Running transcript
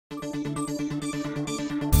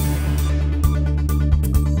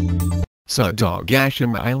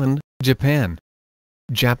Sadogashima Island, Japan.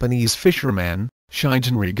 Japanese fisherman,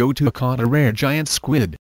 Shigenori Goto caught a rare giant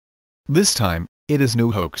squid. This time, it is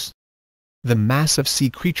no hoax. The massive sea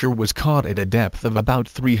creature was caught at a depth of about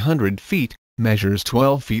 300 feet, measures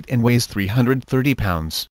 12 feet and weighs 330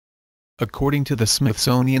 pounds. According to the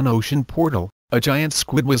Smithsonian Ocean Portal, a giant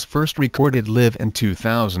squid was first recorded live in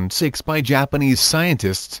 2006 by Japanese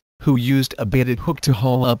scientists, who used a baited hook to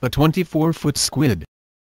haul up a 24-foot squid.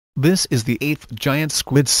 This is the 8th giant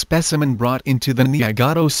squid specimen brought into the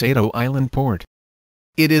Niigata-Sato Island port.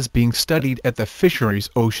 It is being studied at the Fisheries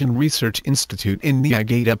Ocean Research Institute in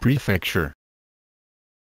Niigata Prefecture.